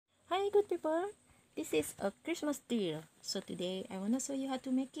good people, this is a Christmas deal. So today I want to show you how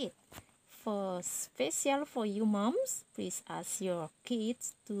to make it. For special for you moms, please ask your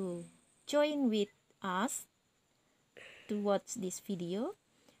kids to join with us to watch this video,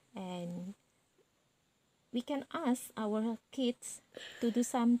 and we can ask our kids to do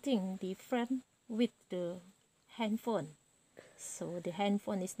something different with the handphone. So the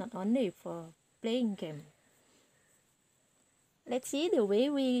handphone is not only for playing game. Let's see the way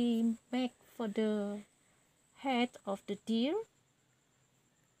we make for the head of the deer.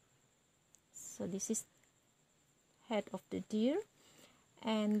 So this is head of the deer,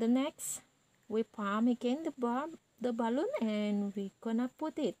 and the next we palm again the balloon, and we're gonna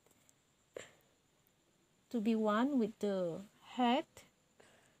put it to be one with the head.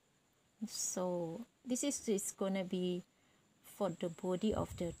 So this is gonna be for the body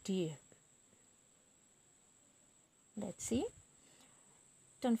of the deer. Let's see.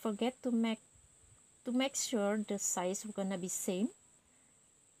 Don't forget to make sure the size is gonna be same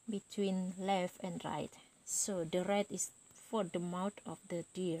between left and right. So the red is for the mouth of the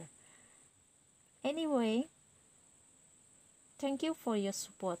deer. Anyway, thank you for your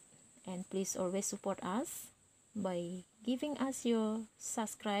support, and please always support us by giving us your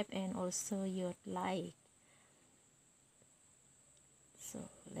subscribe and also your like. So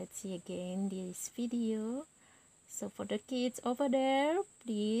let's see again this video. So for the kids over there,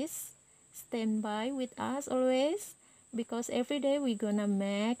 please stand by with us always, because every day we're gonna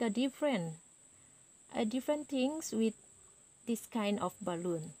make a different things with this kind of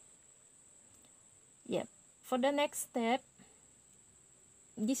balloon. Yep. For the next step,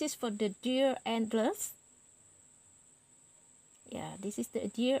 this is for the deer antlers. Yeah, this is the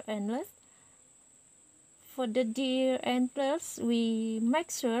deer antlers. For the deer antlers, we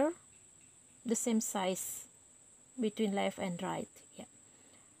make sure the same size between left and right. Yeah.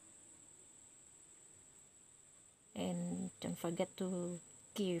 And don't forget to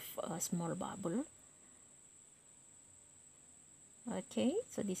give a small bubble. Okay,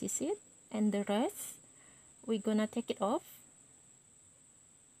 so this is it, and the rest we're gonna take it off.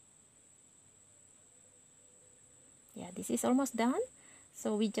 Yeah, this is almost done.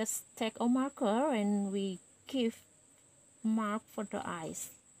 So we just take a marker and we give mark for the eyes.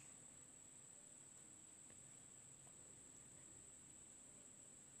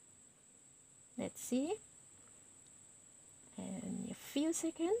 Let's see, and in a few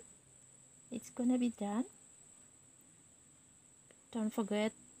seconds it's gonna be done. Don't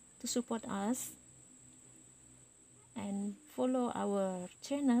forget to support us and follow our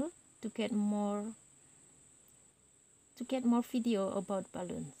channel to get more video about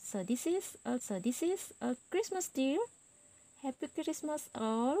balloons. So this is a Christmas deal. Happy Christmas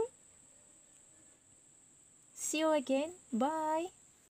all. See you again. Bye.